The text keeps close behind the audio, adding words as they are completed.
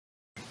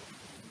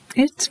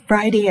It's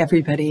Friday,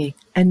 everybody,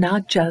 and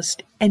not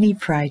just any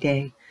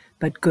Friday,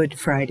 but Good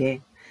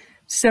Friday.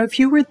 So if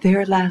you were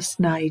there last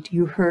night,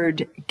 you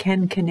heard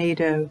Ken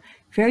Canedo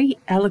very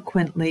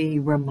eloquently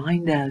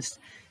remind us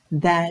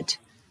that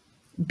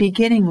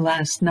beginning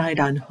last night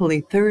on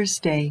Holy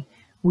Thursday,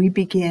 we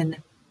begin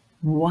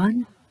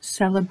one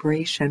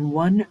celebration,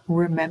 one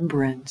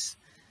remembrance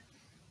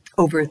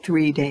over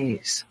 3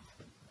 days.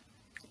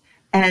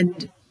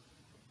 And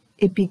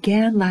it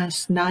began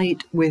last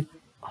night with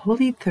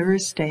Holy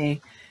Thursday,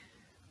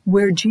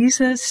 where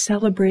Jesus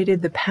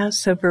celebrated the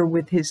Passover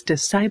with his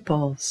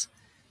disciples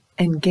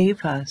and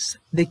gave us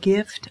the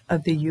gift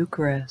of the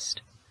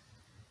Eucharist.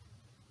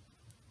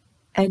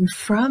 And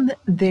from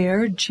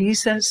there,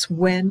 Jesus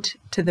went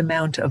to the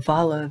Mount of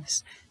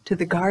Olives, to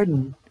the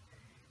garden,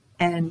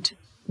 and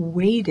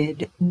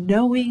waited,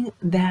 knowing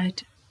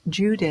that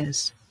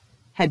Judas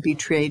had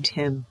betrayed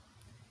him,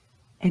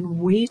 and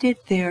waited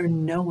there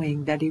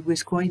knowing that he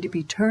was going to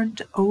be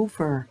turned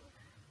over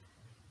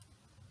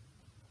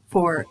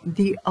for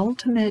the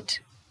ultimate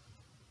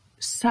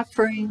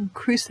suffering,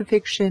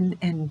 crucifixion,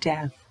 and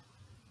death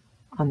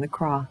on the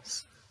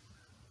cross.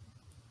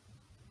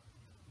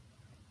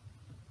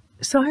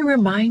 So I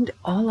remind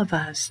all of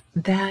us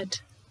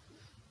that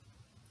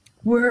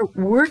we're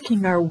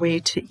working our way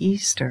to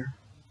Easter,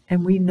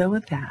 and we know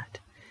that.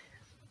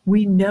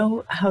 We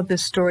know how the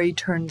story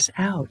turns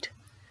out,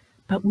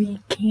 but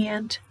we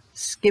can't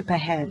skip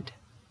ahead.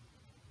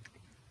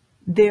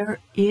 There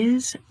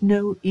is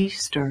no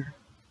Easter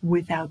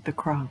without the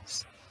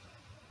cross.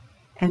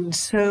 And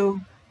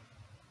so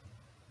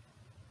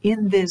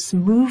in this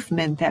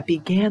movement that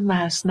began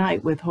last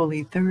night with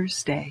Holy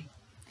Thursday,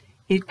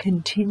 it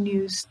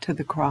continues to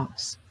the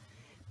cross.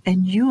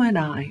 And you and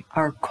I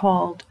are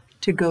called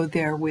to go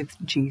there with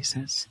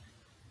Jesus.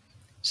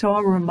 So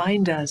I'll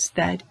remind us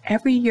that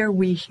every year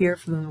we hear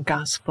from the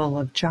Gospel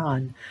of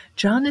John.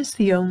 John is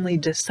the only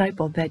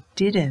disciple that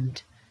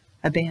didn't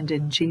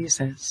abandon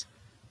Jesus,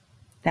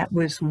 that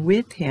was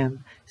with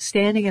him,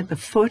 standing at the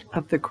foot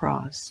of the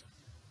cross,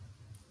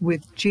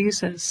 with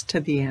Jesus to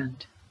the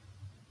end.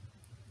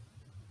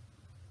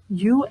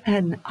 You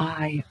and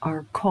I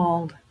are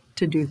called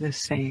to do the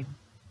same.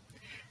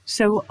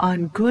 So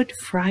on Good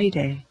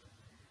Friday,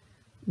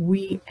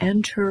 we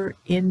enter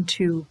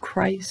into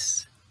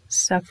Christ's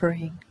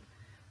suffering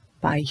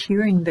by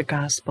hearing the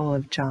Gospel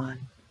of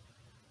John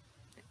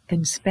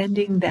and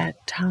spending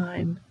that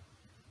time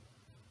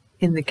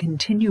in the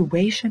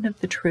continuation of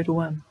the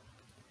Triduum,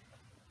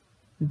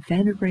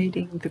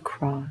 venerating the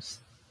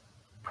cross,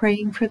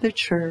 praying for the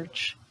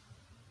church,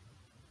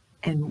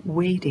 and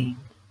waiting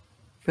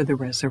for the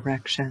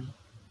resurrection.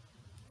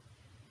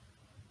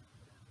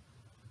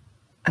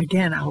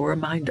 Again, I'll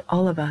remind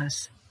all of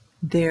us,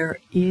 there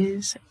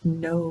is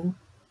no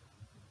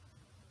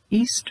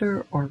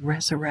Easter or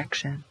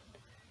resurrection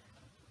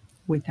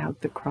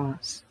without the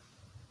cross.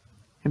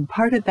 And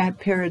part of that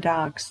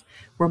paradox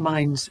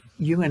reminds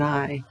you and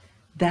I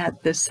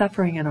that the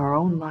suffering in our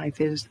own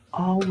life is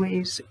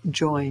always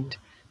joined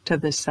to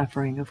the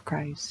suffering of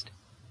Christ.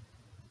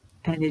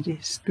 And it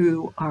is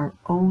through our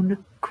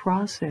own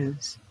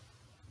crosses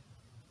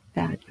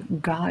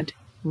that God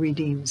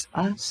redeems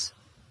us,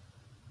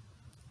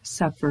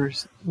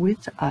 suffers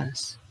with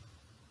us,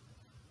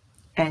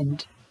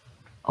 and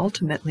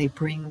ultimately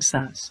brings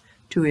us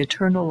to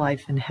eternal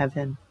life in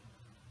heaven.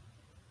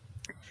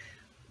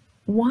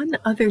 One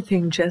other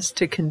thing just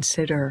to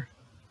consider,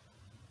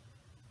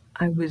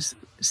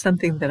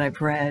 something that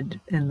I've read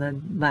in the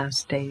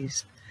last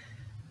days.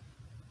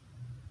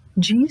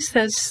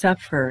 Jesus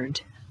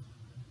suffered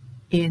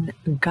in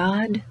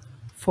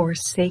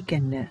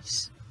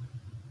God-forsakenness.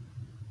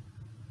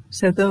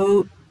 So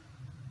though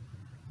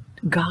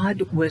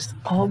God was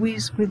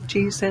always with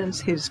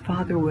Jesus, his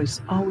Father was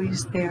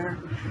always there,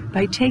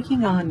 by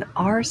taking on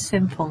our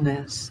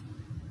sinfulness,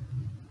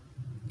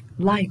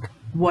 like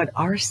what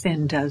our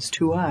sin does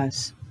to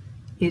us,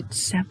 it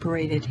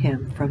separated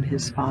him from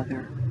his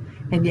Father.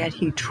 And yet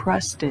he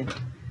trusted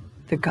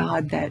the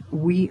God that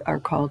we are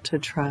called to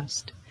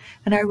trust.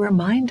 And I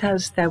remind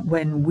us that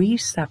when we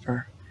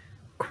suffer,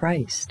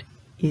 Christ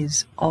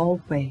is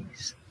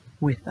always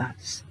with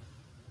us.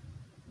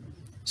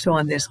 So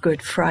on this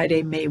Good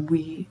Friday, may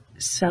we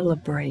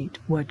celebrate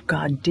what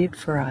God did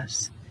for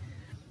us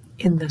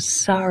in the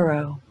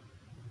sorrow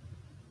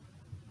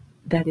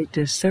that it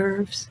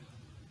deserves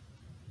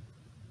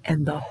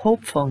and the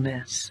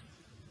hopefulness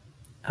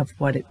of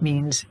what it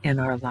means in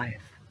our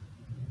life.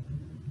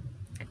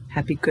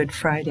 Happy Good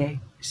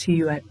Friday. See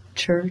you at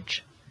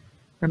church.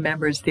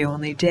 Remember, it's the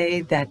only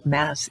day that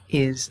Mass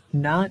is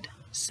not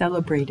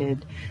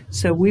celebrated,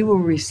 so we will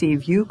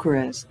receive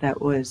Eucharist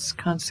that was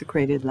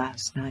consecrated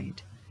last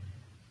night.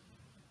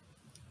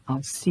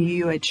 I'll see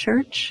you at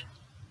church,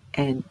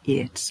 and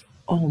it's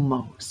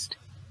almost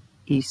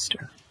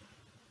Easter.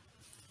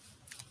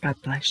 God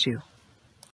bless you.